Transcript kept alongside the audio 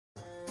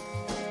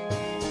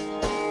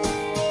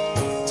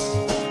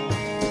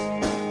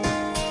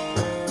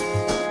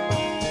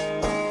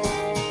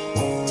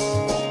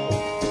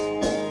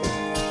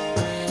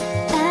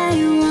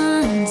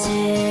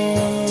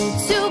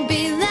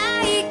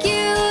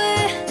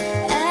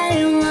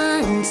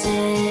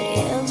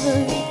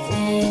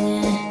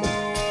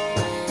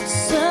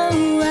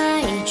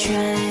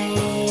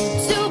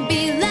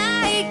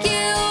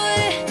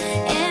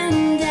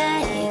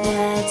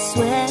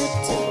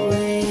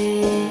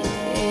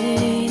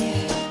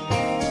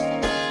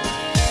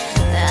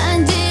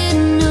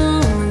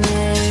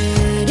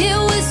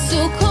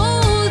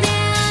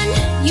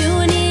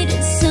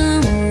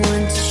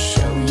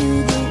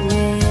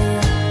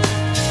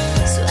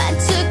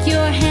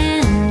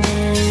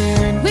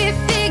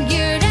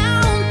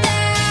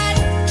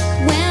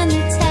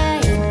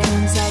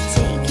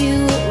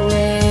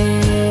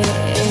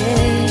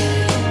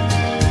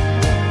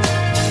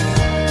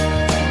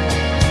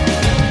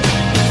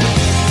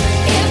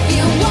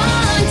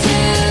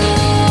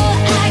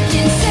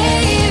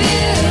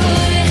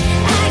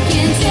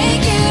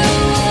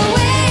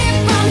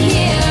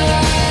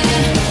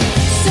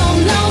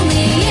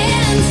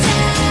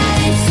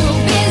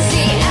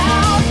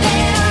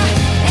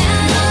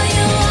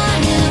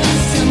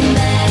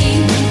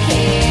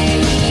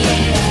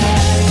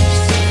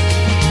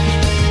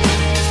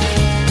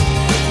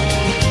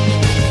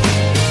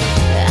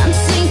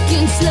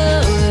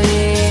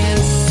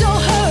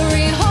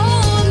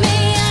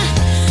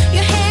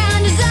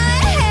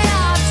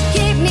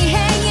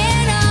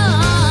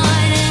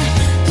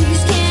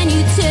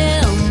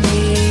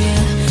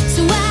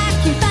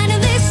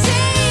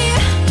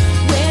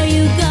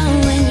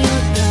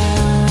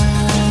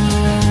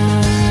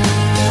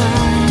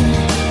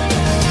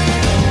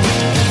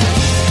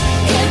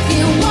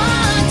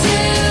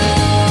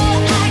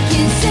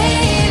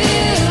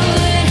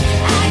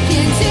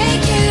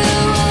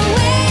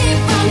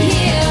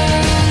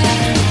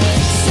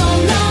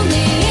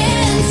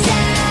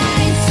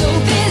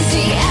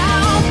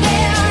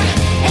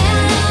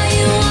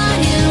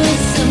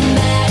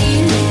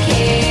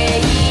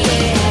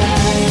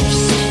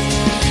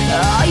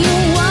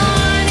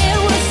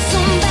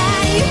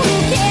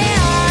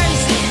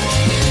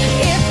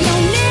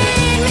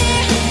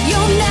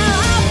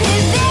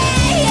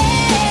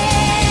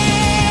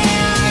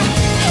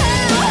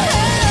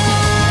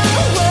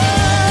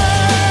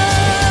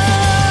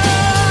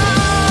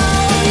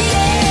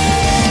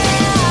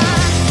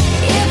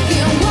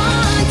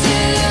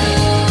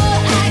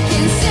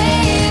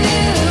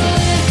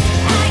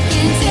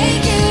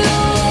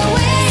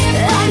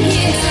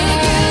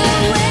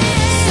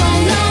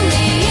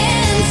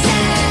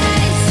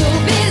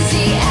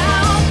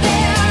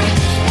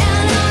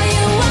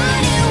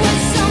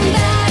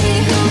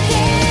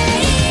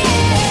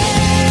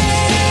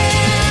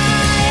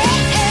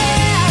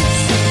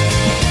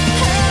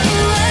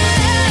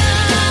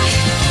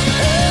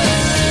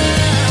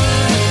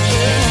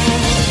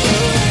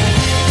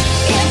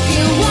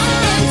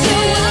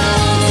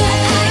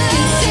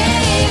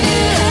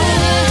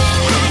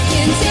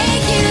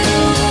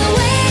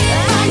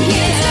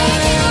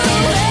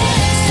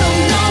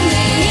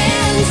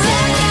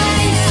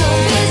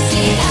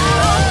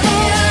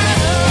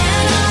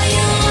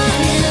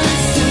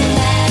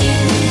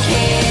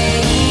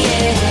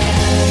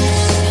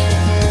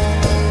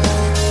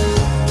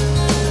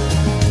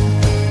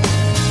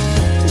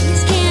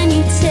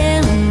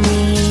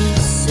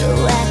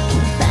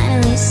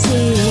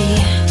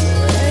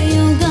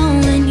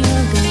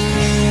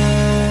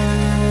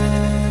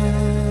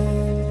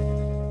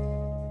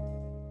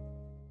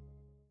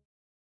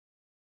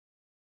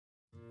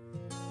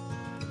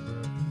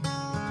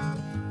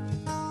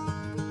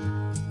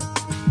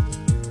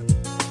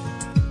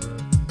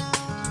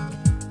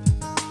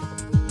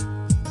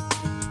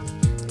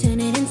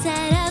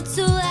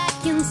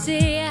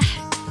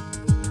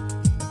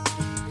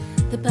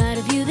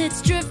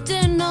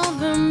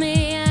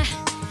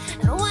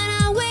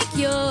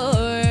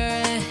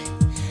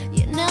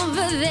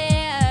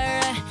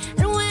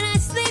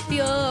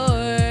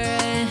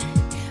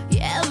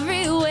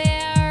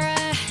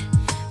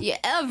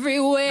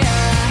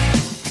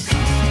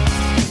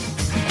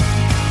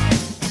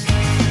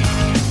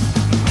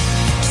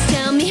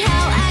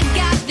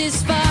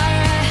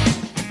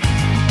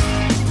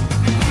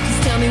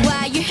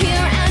why you're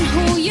here and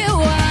who you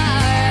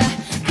are.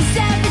 'Cause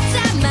every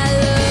time I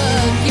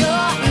look,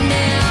 you're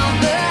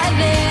never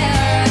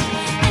there.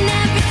 And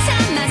every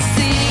time I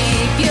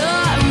sleep,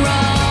 you're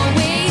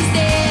always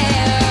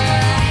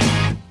there.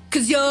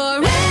 'Cause you're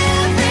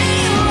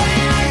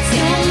everywhere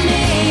to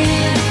me.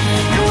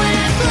 And when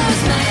I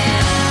close my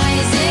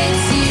eyes,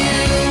 it's you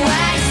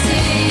I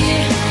see.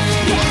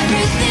 You're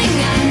everything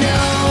I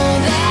know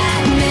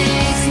that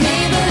makes me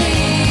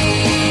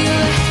believe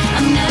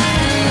I'm not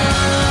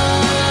alone.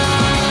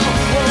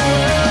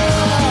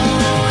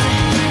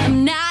 I'm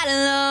not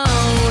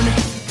alone.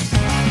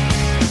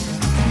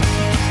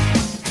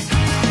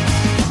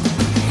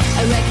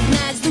 I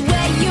recognize the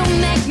way you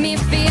make me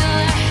feel.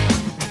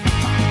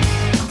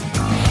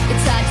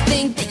 It's hard to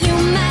think that you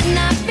might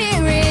not be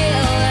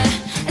real.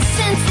 I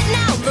sense it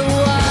now, the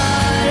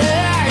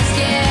water's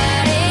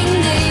getting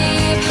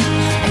deep.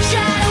 I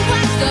try to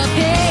watch the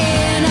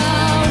pain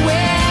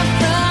away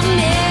from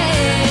me,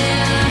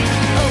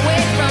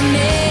 away from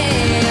me.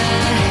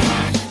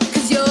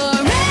 'Cause you're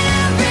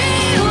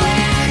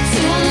everywhere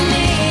to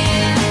me.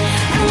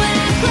 And when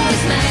I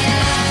close my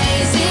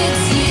eyes,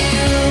 it's you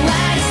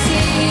I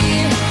see.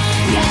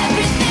 You're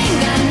everything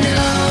I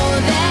know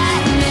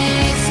that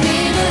makes me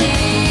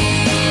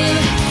believe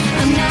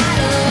I'm not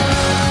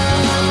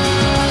alone.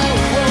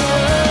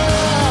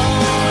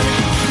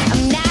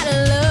 I'm not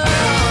alone.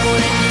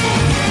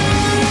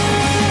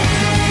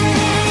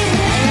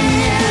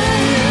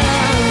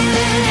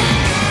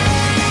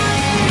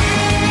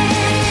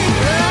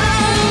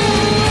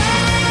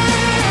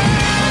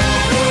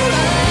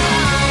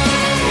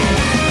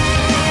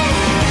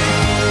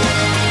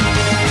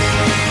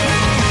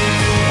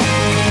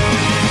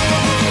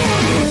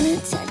 When I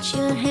touch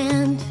your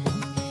hand,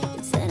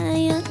 it's then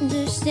I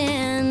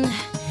understand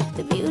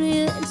the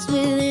beauty that's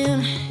within.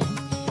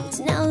 It's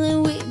now that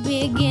we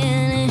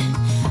begin.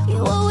 You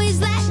always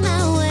light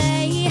my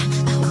way.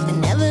 I hope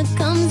there never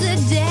comes a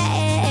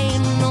day.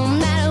 No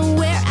matter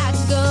where I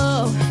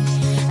go,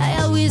 I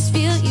always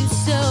feel you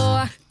so.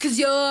 'Cause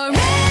you're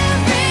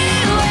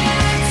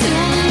everywhere to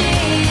me.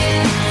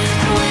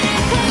 And when I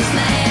close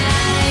my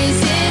eyes,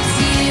 it's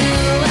you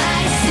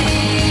I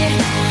see.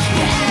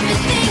 You're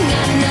everything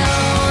I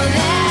know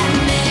that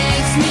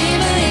makes me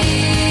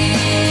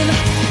believe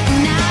I'm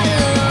not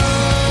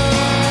alone.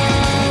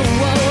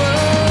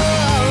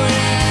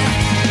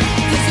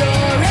 'Cause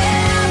you're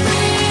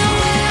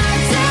everywhere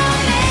to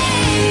me.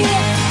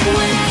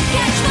 When I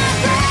catch my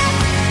breath,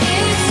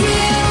 it's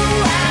you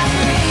I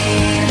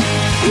breathe.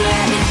 You're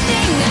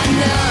everything I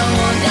know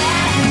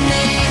that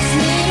makes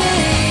me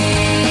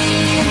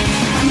believe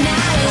I'm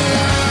not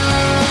alone.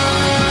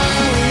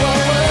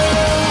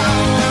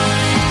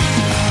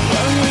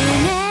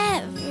 When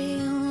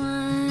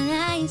everyone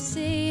I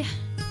see,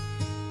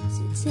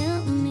 so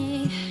tell me,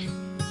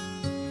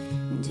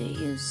 do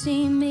you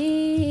see me?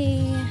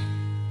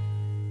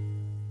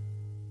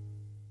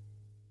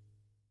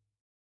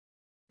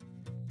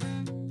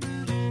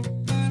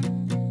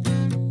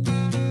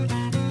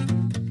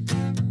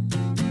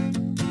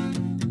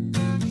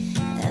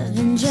 I've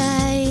been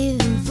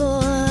driving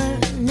for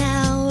an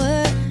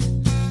hour,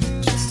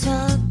 just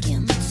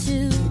talking to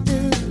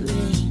the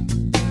rain.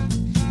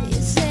 You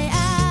say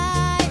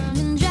I've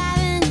been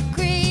driving you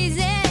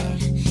crazy,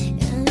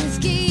 and it's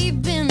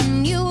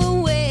keeping you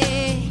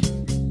away.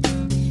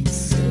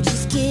 So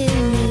just give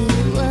me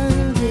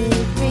one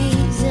good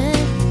reason.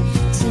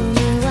 Tell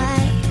me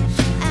why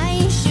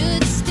I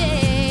should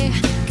stay.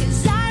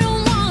 'Cause I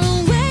don't wanna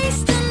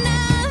waste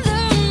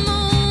another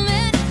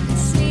moment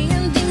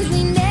saying things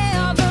we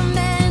never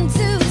meant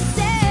to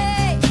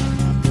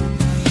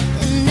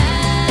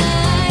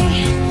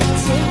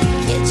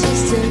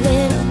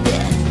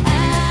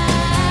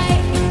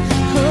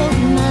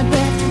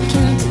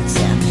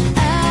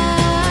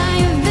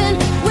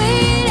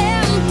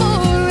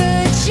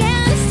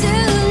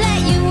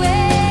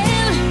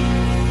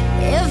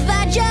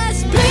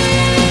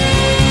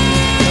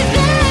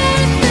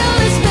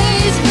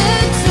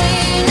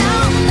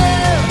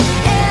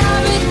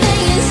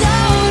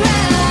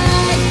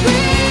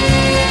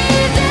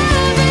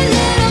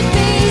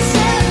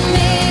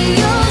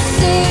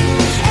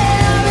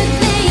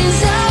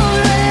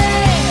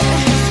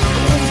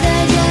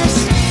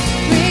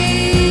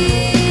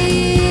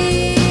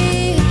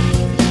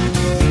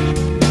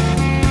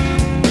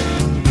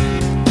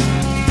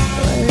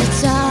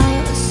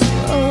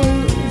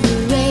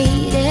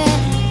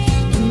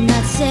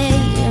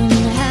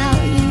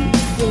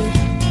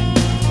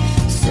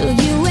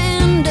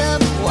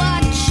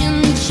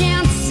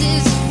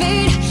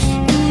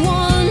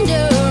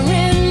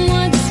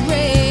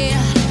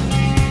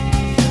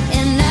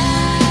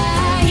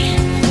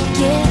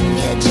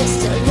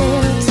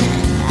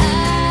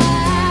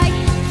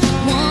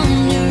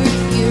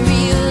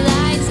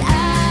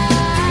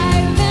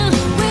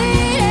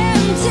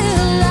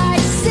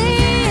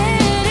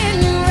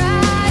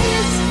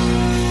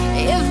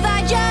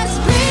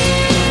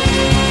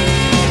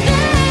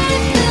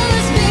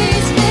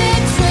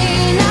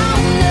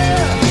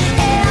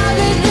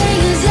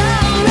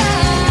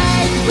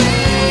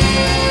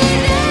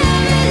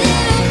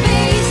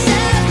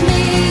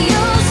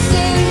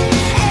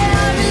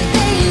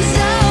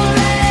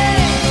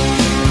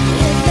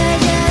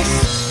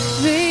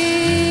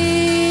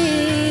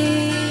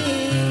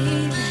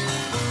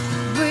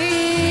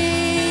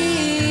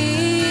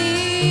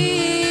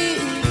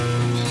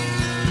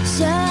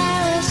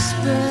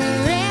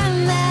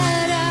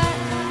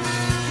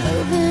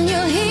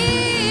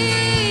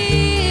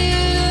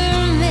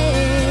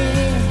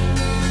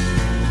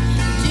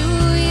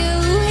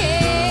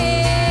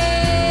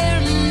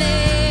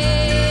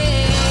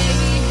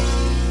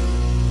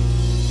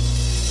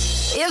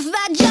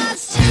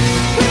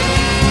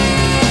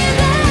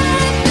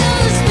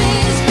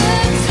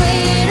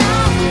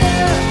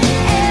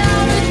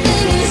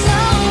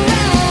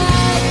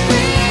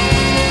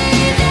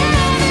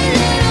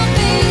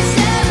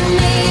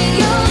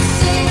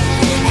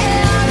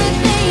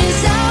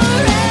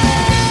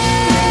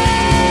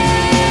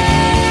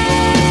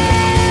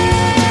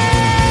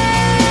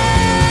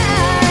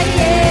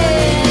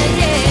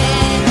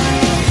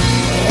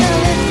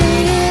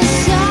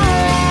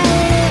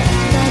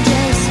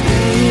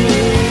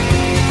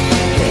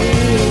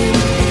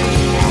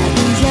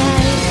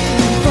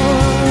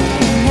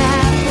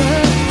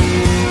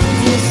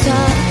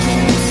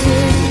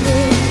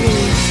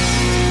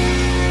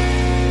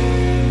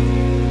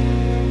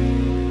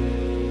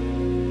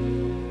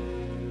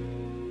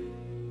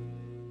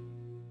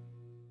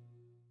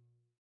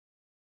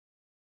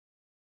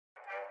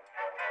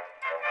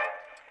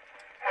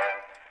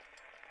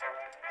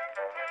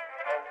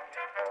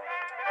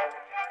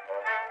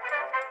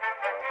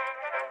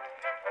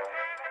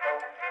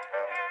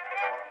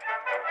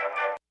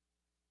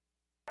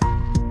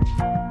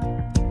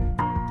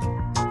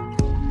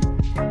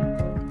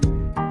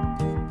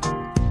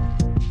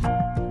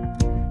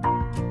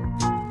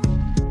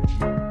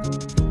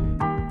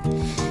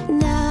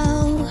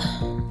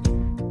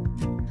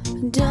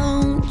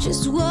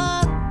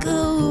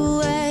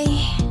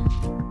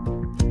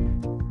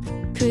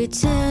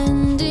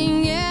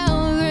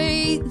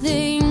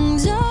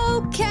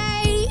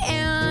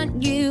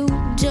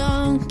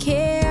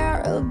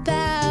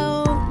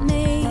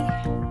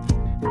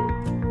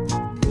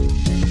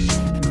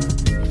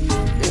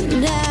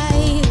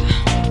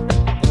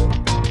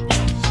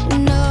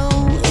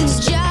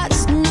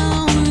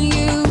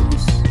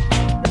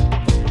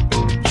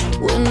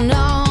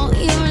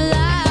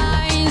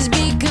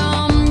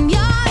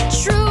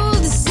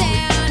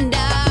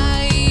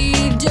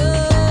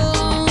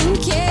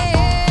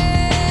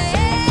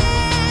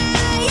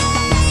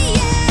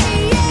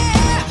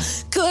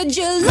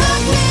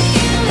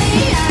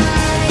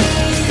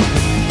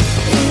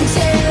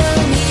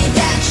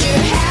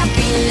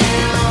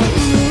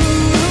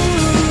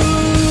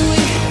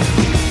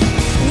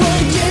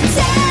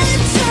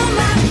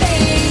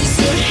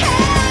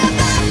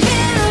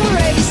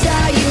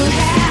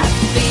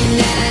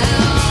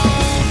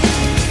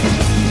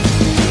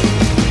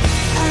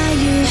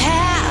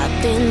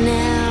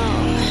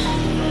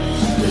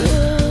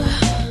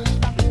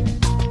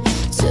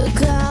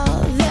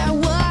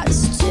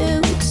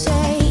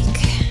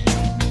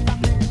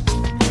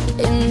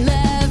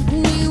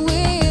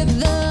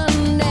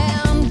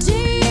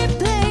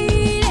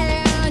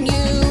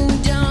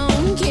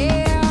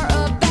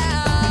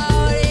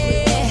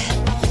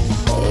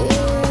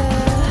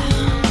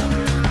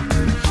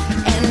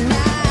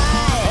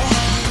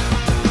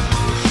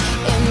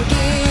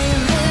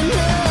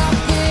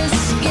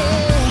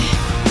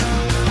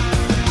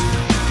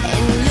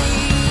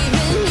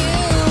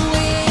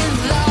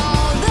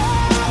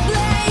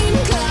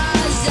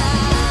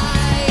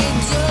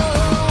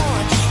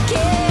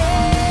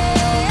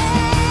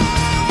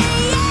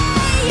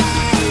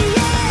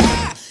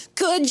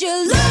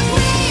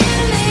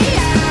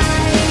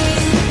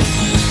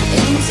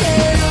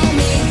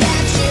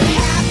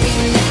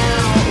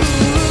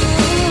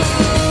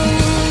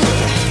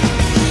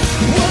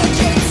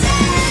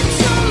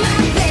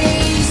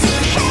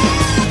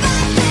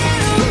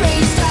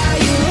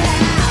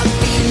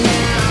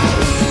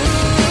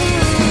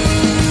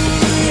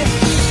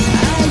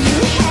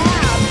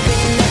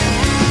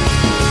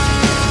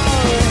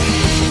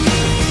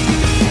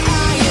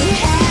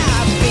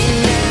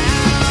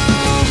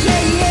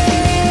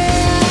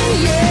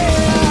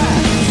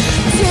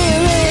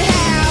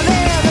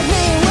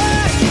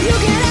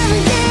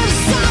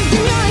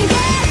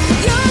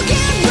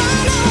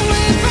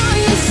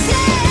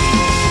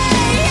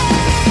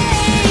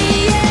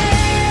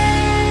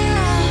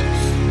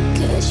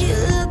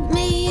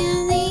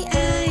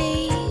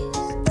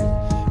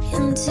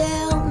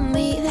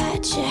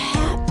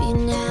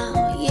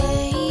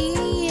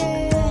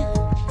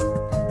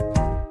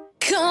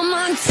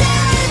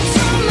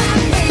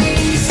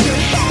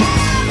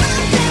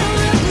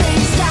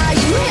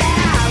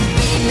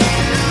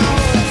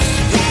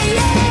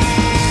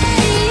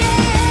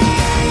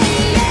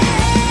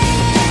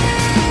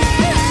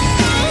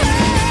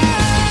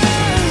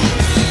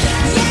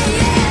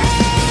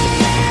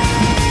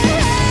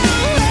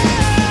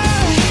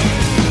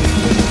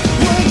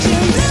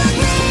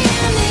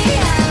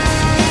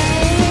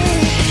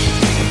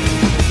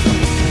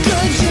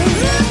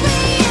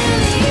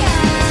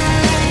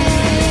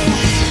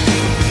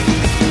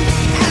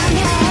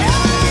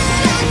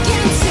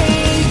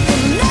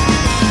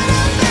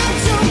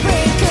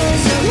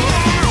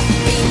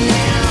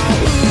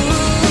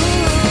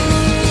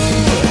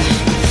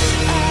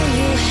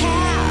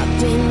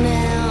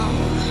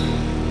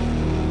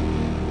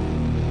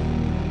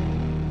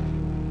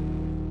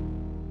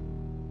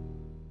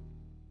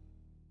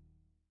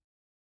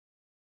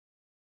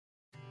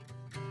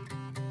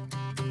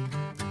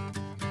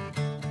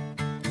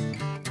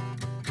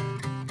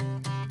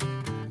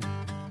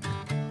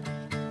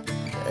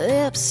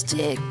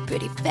Lipstick,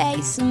 pretty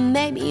face, and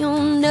maybe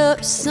you'll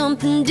notice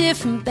something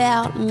different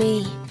about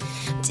me.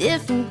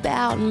 Different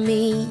about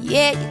me.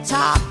 Yeah, you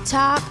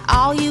talk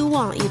all you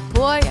want, you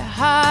pour your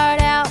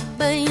heart out,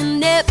 but you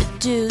never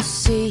do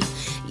see,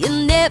 you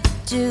never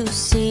do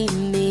see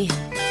me.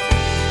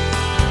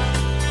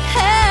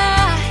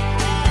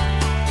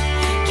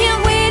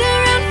 Can't wait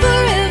around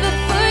forever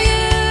for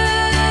you.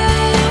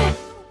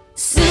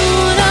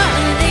 Sooner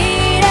or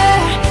later,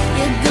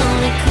 you're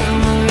gonna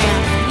come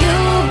around.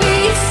 You'll be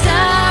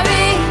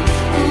sorry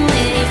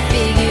when you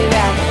figure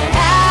out that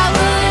I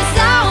was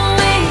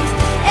always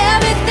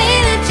everything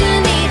that you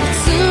needed.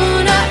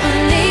 Sooner or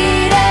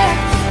later,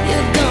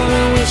 you're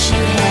gonna wish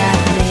you had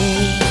me.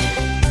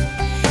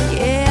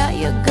 Yeah,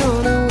 you're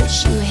gonna wish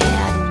you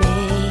had me.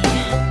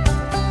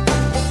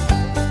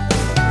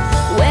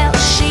 Well,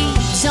 she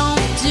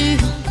don't do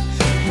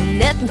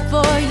nothing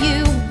for you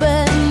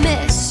but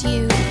mess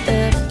you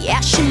up.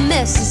 Yeah, she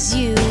messes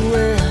you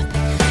up.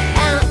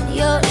 I'm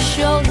your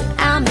shoulder,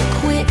 I'm a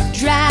quick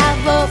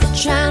drive over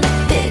trying to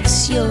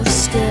fix your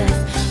stuff.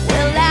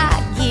 Well, I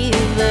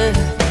give up.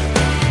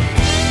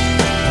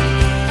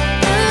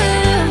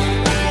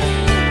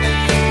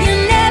 You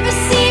never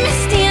see me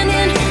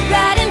standing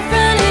right in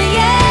front of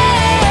you.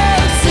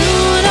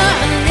 Sooner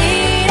or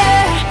later,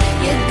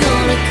 you're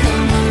gonna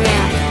come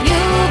around.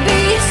 You'll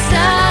be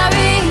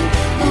sorry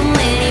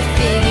when you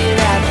figure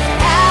out that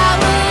I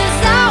was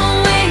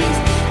always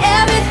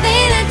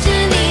everything that you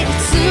needed.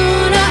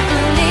 Sooner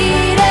or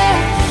later,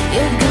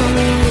 you're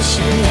gonna wish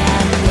you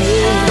had me.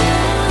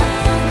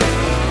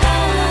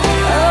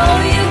 Oh,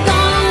 you're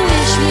gonna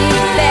wish me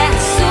back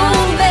so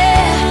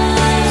bad,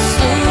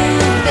 so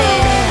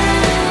bad.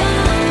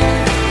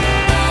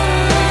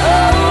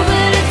 Oh,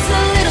 but it's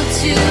a little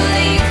too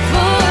late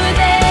for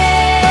that.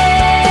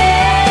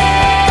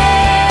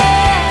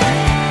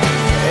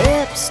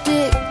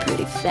 Lipstick,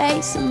 pretty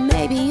face, and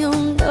maybe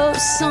you'll know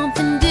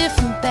something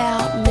different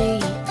about me,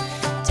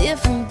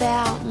 different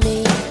about me.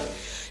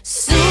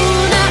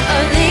 Sooner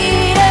or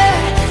later,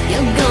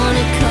 you're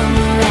gonna come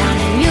around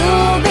and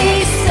you'll be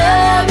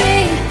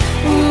sorry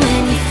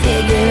when you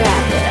figure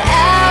out that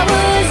I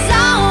was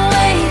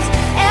always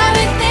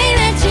everything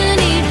that you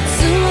needed.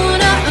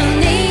 Sooner or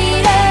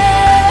later,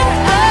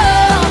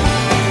 oh,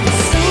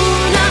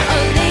 sooner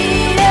or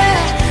later,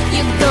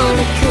 you're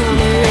gonna come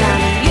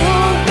around and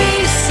you'll be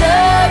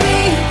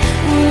sorry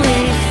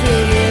when you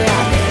figure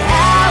out that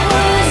I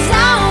was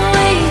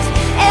always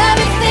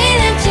everything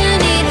that you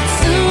needed.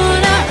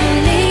 Sooner or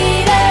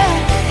later,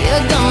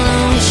 you're gonna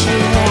wish you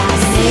had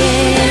me.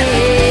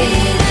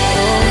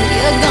 Oh,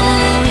 you're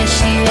gonna wish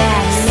you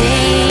had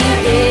me.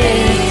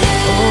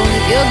 Oh,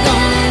 you're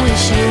gonna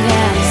wish you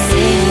had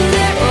me.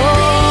 Oh,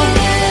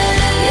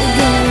 you're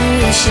gonna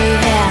wish you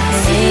had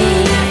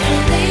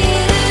me.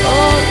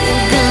 Oh,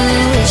 you're gonna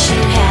wish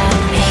you had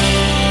me.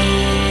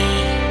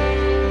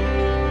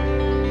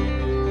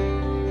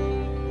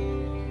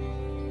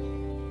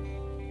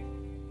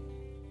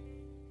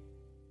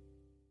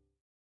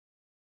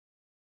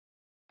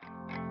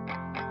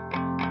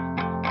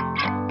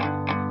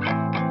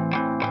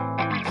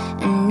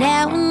 And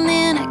now and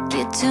then I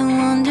get to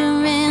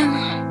wondering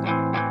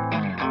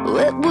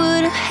what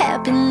would have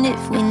happened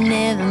if we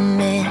never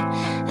met.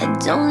 I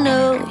don't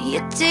know. You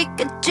take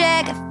a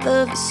drag off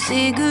of a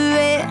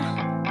cigarette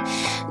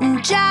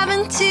and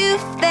driving too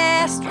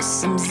fast with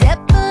some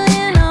Zeppelin.